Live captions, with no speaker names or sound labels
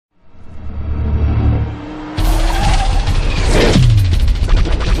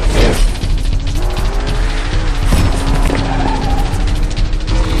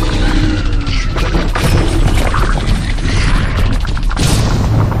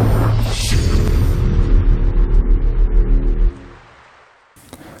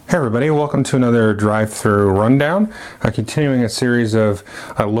Hey everybody, welcome to another drive-through rundown. Continuing a series of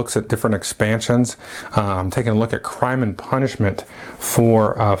looks at different expansions. Taking a look at Crime and Punishment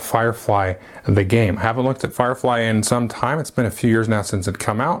for Firefly the game. I haven't looked at Firefly in some time. It's been a few years now since it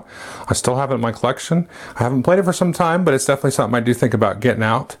come out. I still have it in my collection. I haven't played it for some time, but it's definitely something I do think about getting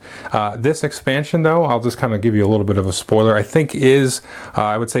out. This expansion though, I'll just kind of give you a little bit of a spoiler, I think is,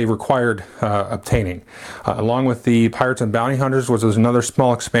 I would say, required obtaining. Along with the Pirates and Bounty Hunters, which is another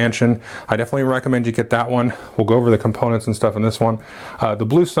small expansion. I definitely recommend you get that one. We'll go over the components and stuff in this one. The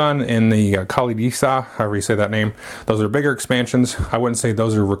Blue Sun and the Kalidisa, however you say that name, those are bigger expansions. I wouldn't say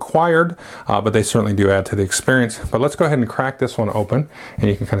those are required, but they certainly do add to the experience. But let's go ahead and crack this one open and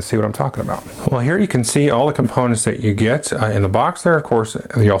you can kind of see what I'm talking about. Well, here you can see all the components that you get in the box there. Of course,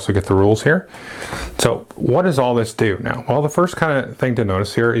 you also get the rules here. So what does all this do now? Well, the first kind of thing to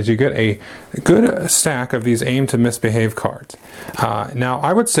notice here is you get a good stack of these aim to misbehave cards. Now,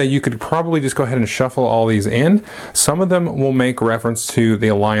 I would say you could probably just go ahead and shuffle all these in. Some of them will make reference to the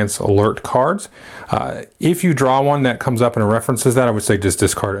Alliance alert cards. If you draw one that comes up and references that, I would say just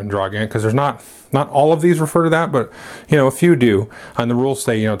discard it and draw again, because there's not all of these refer to that, but a few do. And the rules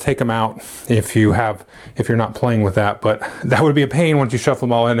say take them out if you're not playing with that. But that would be a pain once you shuffle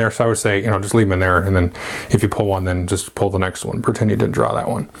them all in there. So I would say just leave them in there, and then if you pull one, then just pull the next one. Pretend you didn't draw that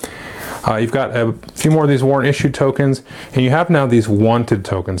one. You've got a few more of these warrant issued tokens, and you have now these wanted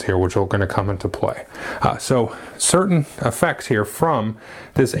tokens here, which are going to come into play. So certain effects here from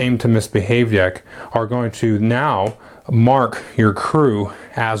this aim to misbehave deck are going to now mark your crew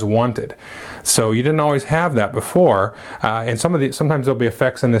as wanted. So you didn't always have that before, and sometimes there'll be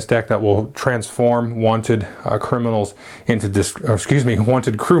effects in this deck that will transform wanted criminals into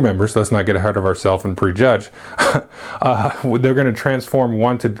wanted crew members. Let's not get ahead of ourselves and prejudge. They're going to transform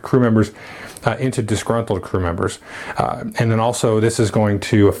wanted crew members into disgruntled crew members, and then also this is going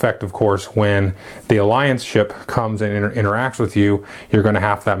to affect, of course, when the Alliance ship comes and interacts with you. You're going to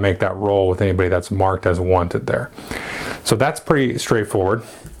have to make that roll with anybody that's marked as wanted there. So that's pretty straightforward.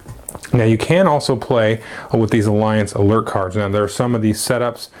 Now you can also play with these Alliance alert cards. Now there are some of these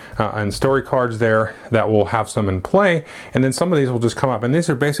setups and story cards there that will have some in play, and then some of these will just come up, and these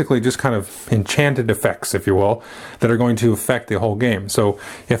are basically just kind of enchanted effects, if you will, that are going to affect the whole game. So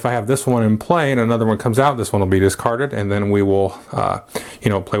if I have this one in play and another one comes out, this one will be discarded, and then we will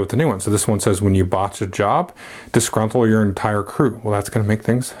play with the new one. So this one says, when you botch a job, disgruntle your entire crew. Well, that's going to make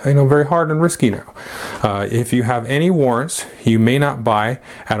things very hard and risky now. If you have any warrants you may not buy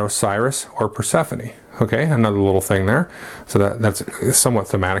at Osiris or Persephone. Okay, another little thing there. So that's somewhat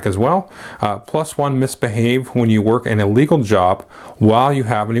thematic as well. +1 misbehave when you work an illegal job while you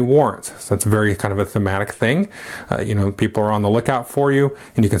have any warrants. So that's very kind of a thematic thing. People are on the lookout for you,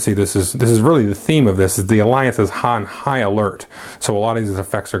 and you can see this is really the theme of this. Is the Alliance is on high alert. So a lot of these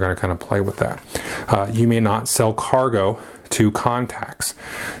effects are going to kind of play with that. You may not sell cargo to contacts.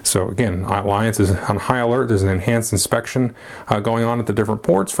 So again, Alliance is on high alert. There's an enhanced inspection going on at the different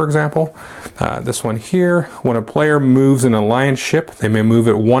ports, for example. This one here, when a player moves an Alliance ship, they may move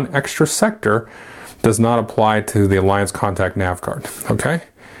it one extra sector, does not apply to the Alliance contact nav card. Okay?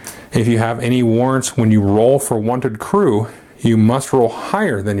 If you have any warrants when you roll for wanted crew, you must roll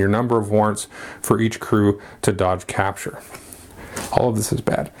higher than your number of warrants for each crew to dodge capture. All of this is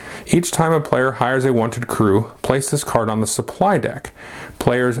bad. Each time a player hires a wanted crew, place this card on the supply deck.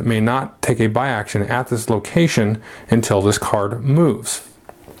 Players may not take a buy action at this location until this card moves.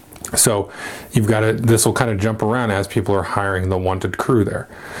 So this will kind of jump around as people are hiring the wanted crew there.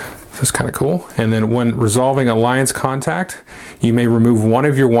 That's kind of cool. And then when resolving Alliance contact, you may remove one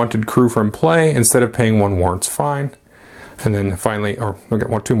of your wanted crew from play instead of paying one warrant's fine. And then finally, we'll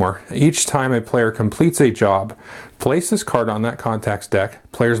get two more. Each time a player completes a job, place this card on that contact's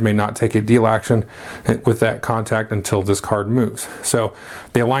deck. Players may not take a deal action with that contact until this card moves. So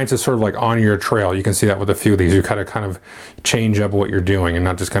the Alliance is sort of like on your trail. You can see that with a few of these. You kind of change up what you're doing and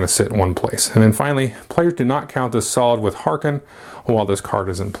not just kind of sit in one place. And then finally, players do not count as solid with Hearken while this card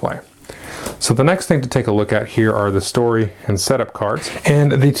is in play. So the next thing to take a look at here are the story and setup cards.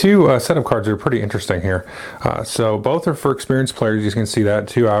 And the two setup cards are pretty interesting here. So both are for experienced players. You can see that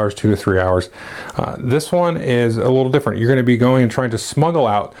 2 hours, 2 to 3 hours. This one is a little different. You're going to be going and trying to smuggle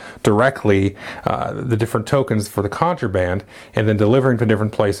out directly the different tokens for the contraband, and then delivering to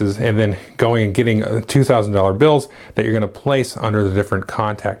different places, and then going and getting $2,000 bills that you're going to place under the different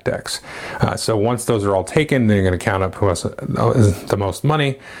contact decks. So once those are all taken, then you're going to count up who has the most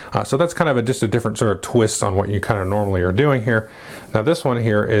money. So that's kind of just a different sort of twist on what you kind of normally are doing here. Now this one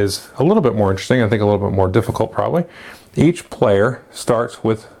here is a little bit more interesting. I think a little bit more difficult probably. Each player starts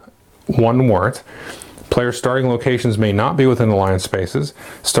with one warrant. Player starting locations may not be within alliance spaces.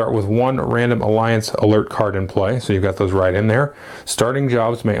 Start with one random alliance alert card in play, so you've got those right in there. Starting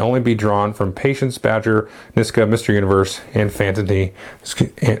jobs may only be drawn from Patience, Badger, Niska, Mr. Universe, and Fantasy,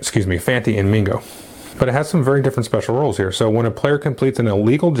 Fanti and Mingo. But it has some very different special rules here. So when a player completes an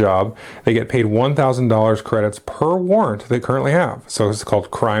illegal job, they get paid $1,000 credits per warrant they currently have. So it's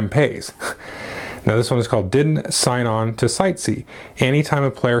called crime pays. Now this one is called didn't sign on to Sightsee. Anytime a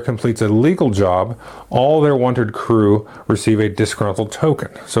player completes a legal job, all their wanted crew receive a disgruntled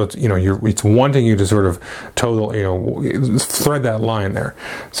token. So it's, it's wanting you to sort of thread that line there.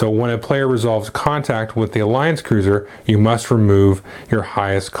 So when a player resolves contact with the Alliance cruiser, you must remove your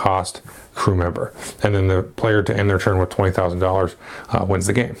highest cost crew member, and then the player to end their turn with $20,000 wins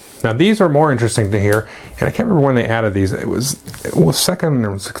the game. Now these are more interesting to hear, and I can't remember when they added these. It was second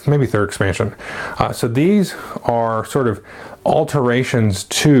or maybe third expansion. So these are sort of alterations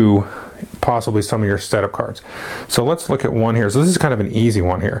to possibly some of your setup cards. So let's look at one here. So this is kind of an easy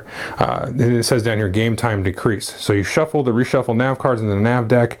one here. It says down here, game time decrease. So you shuffle the reshuffle nav cards in the nav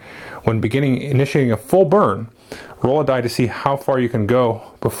deck. When initiating a full burn, roll a die to see how far you can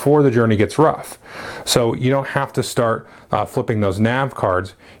go before the journey gets rough. So you don't have to start flipping those nav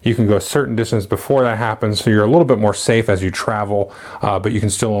cards. You can go a certain distance before that happens, so you're a little bit more safe as you travel, but you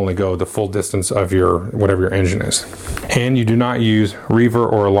can still only go the full distance of whatever your engine is. And you do not use Reaver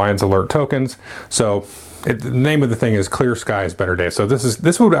or Alliance Alert tokens. So the name of the thing is Clear Skies, Better Days. So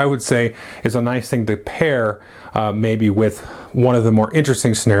this would, I would say, is a nice thing to pair maybe with one of the more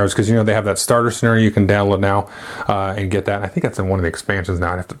interesting scenarios, because they have that starter scenario you can download now and get that. I think that's in one of the expansions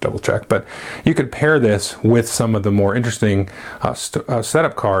now. I have to double check, but you could pair this with some of the more interesting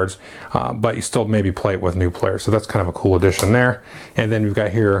setup cards, but you still maybe play it with new players. So that's kind of a cool addition there. And then we've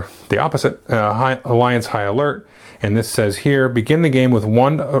got here the opposite, Alliance High Alert. And this says here, begin the game with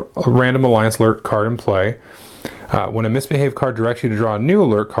one random Alliance alert card in play. When a misbehaved card directs you to draw a new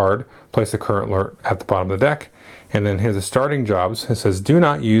alert card, place the current alert at the bottom of the deck. And then here's the starting jobs. It says, do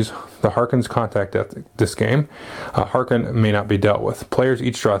not use the Harken's contact this game. Harken may not be dealt with. Players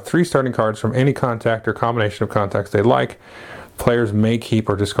each draw 3 starting cards from any contact or combination of contacts they like. Players may keep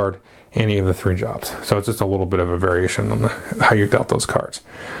or discard any of the 3 jobs. So it's just a little bit of a variation on how you dealt those cards.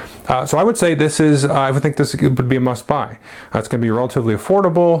 So I would say I would think this would be a must buy. It's going to be relatively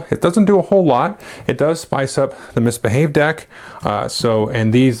affordable. It doesn't do a whole lot. It does spice up the Misbehave deck.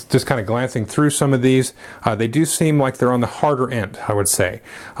 And these, just kind of glancing through some of these, they do seem like they're on the harder end, I would say.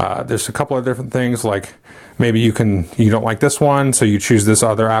 There's a couple of different things, like maybe you don't like this one, so you choose this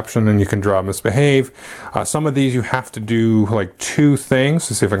other option and you can draw Misbehave. Some of these you have to do like 2 things.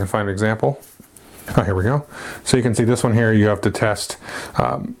 Let's see if I can find an example. Oh, here we go. So you can see this one here, you have to test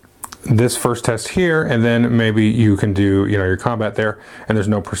this first test here, and then maybe you can do your combat there, and there's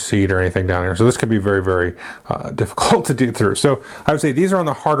no proceed or anything down here. So this could be very, very difficult to do through. So I would say these are on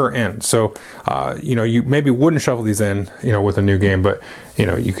the harder end. So you maybe wouldn't shuffle these in with a new game, but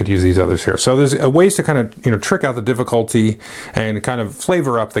you could use these others here. So there's ways to kind of trick out the difficulty and kind of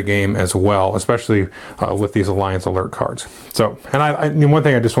flavor up the game as well, especially with these Alliance Alert cards. So, and one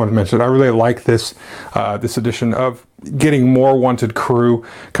thing I just wanted to mention, I really like this edition of getting more wanted crew,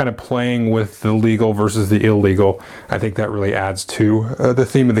 kind of playing with the legal versus the illegal. I think that really adds to the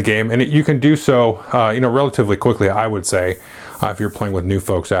theme of the game, and you can do so relatively quickly, I would say. If you're playing with new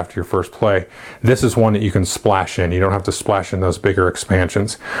folks after your first play, this is one that you can splash in. You don't have to splash in those bigger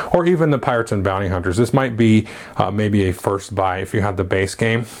expansions, or even the Pirates and Bounty Hunters. This might be maybe a first buy if you have the base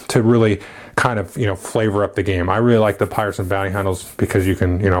game to really kind of flavor up the game. I really like the Pirates and Bounty Hunters because you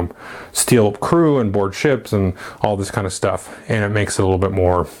can steal crew and board ships and all this kind of stuff, and it makes it a little bit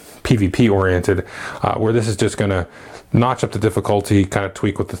more PvP oriented, where this is just going to notch up the difficulty, kind of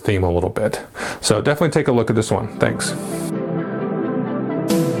tweak with the theme a little bit. So definitely take a look at this one. Thanks.